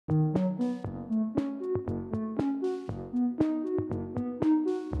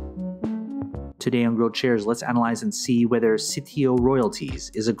Today on GrowthShares, let's analyze and see whether Sitio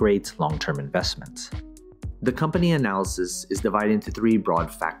Royalties is a great long-term investment. The company analysis is divided into three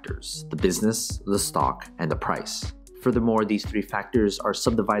broad factors: the business, the stock, and the price. Furthermore, these three factors are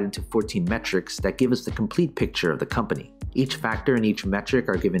subdivided into 14 metrics that give us the complete picture of the company. Each factor and each metric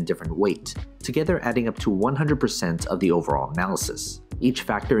are given different weight, together adding up to 100% of the overall analysis. Each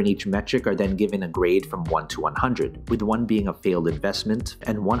factor and each metric are then given a grade from 1 to 100, with 1 being a failed investment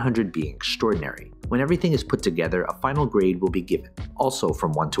and 100 being extraordinary. When everything is put together, a final grade will be given, also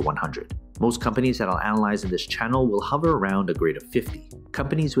from 1 to 100. Most companies that I'll analyze in this channel will hover around a grade of 50.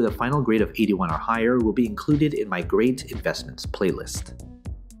 Companies with a final grade of 81 or higher will be included in my Great Investments playlist.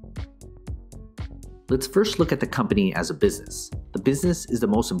 Let's first look at the company as a business. The business is the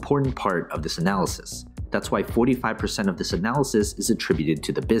most important part of this analysis. That's why 45% of this analysis is attributed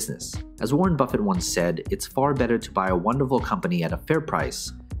to the business. As Warren Buffett once said, it's far better to buy a wonderful company at a fair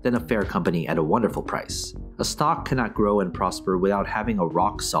price than a fair company at a wonderful price. A stock cannot grow and prosper without having a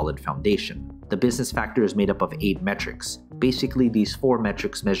rock-solid foundation. The business factor is made up of 8 metrics. Basically, these 4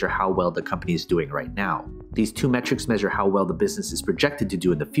 metrics measure how well the company is doing right now. These 2 metrics measure how well the business is projected to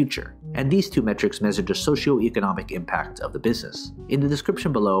do in the future. And these 2 metrics measure the socio-economic impact of the business. In the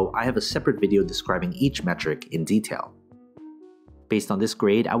description below, I have a separate video describing each metric in detail. Based on this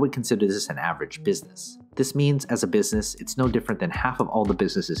grade, I would consider this an average business. This means, as a business, it's no different than half of all the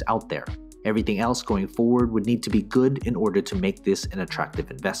businesses out there. Everything else going forward would need to be good in order to make this an attractive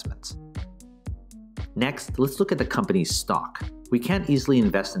investment. Next, let's look at the company's stock. We can't easily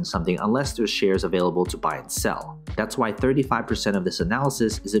invest in something unless there's shares available to buy and sell. That's why 35% of this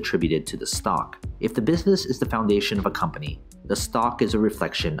analysis is attributed to the stock. If the business is the foundation of a company, the stock is a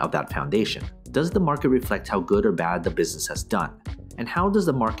reflection of that foundation. Does the market reflect how good or bad the business has done? And how does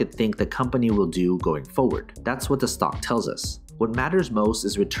the market think the company will do going forward? That's what the stock tells us. What matters most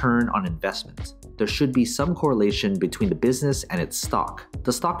is return on investment. There should be some correlation between the business and its stock.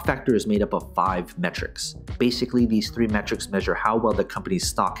 The stock factor is made up of 5 metrics. Basically, these 3 metrics measure how well the company's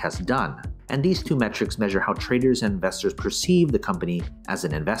stock has done, and these 2 metrics measure how traders and investors perceive the company as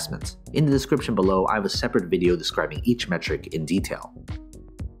an investment. In the description below, I have a separate video describing each metric in detail.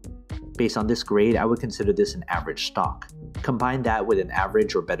 Based on this grade, I would consider this an average stock. Combine that with an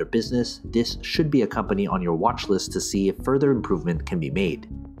average or better business, this should be a company on your watch list to see if further improvement can be made.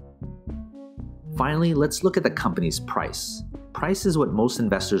 Finally, let's look at the company's price. Price is what most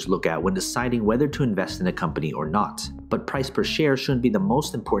investors look at when deciding whether to invest in a company or not. But price per share shouldn't be the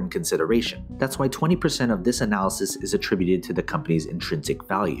most important consideration. That's why 20% of this analysis is attributed to the company's intrinsic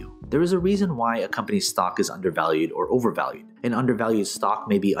value. There is a reason why a company's stock is undervalued or overvalued. An undervalued stock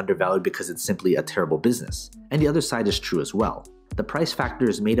may be undervalued because it's simply a terrible business. And the other side is true as well. The price factor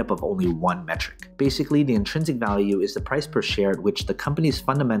is made up of only 1 metric. Basically, the intrinsic value is the price per share at which the company's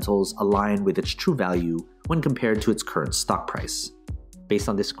fundamentals align with its true value when compared to its current stock price. Based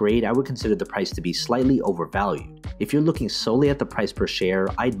on this grade, I would consider the price to be slightly overvalued. If you're looking solely at the price per share,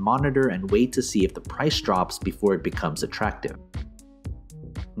 I'd monitor and wait to see if the price drops before it becomes attractive.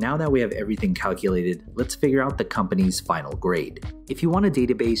 Now that we have everything calculated, let's figure out the company's final grade. If you want a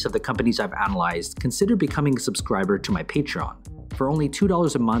database of the companies I've analyzed, consider becoming a subscriber to my Patreon. For only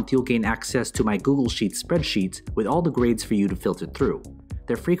 $2 a month, you'll gain access to my Google Sheets spreadsheet with all the grades for you to filter through.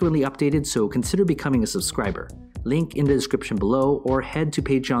 They're frequently updated, so consider becoming a subscriber. Link in the description below, or head to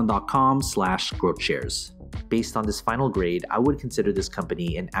patreon.com/growthshares. Based on this final grade, I would consider this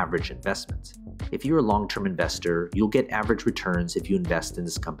company an average investment. If you're a long-term investor, you'll get average returns if you invest in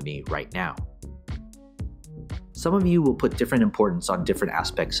this company right now. Some of you will put different importance on different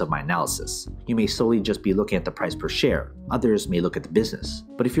aspects of my analysis. You may solely just be looking at the price per share. Others may look at the business.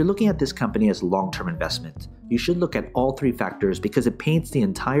 But if you're looking at this company as a long-term investment, you should look at all 3 factors because it paints the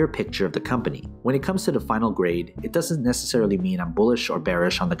entire picture of the company. When it comes to the final grade, it doesn't necessarily mean I'm bullish or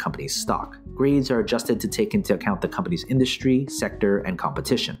bearish on the company's stock. Grades are adjusted to take into account the company's industry, sector, and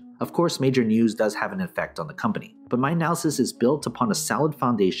competition. Of course, major news does have an effect on the company, but my analysis is built upon a solid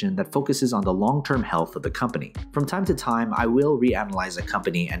foundation that focuses on the long-term health of the company. From time to time, I will reanalyze a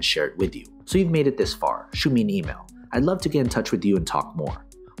company and share it with you. So you've made it this far, shoot me an email. I'd love to get in touch with you and talk more.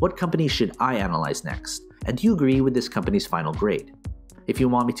 What company should I analyze next? And do you agree with this company's final grade? If you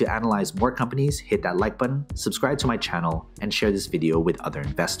want me to analyze more companies, hit that like button, subscribe to my channel, and share this video with other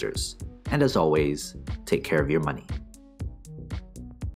investors. And as always, take care of your money.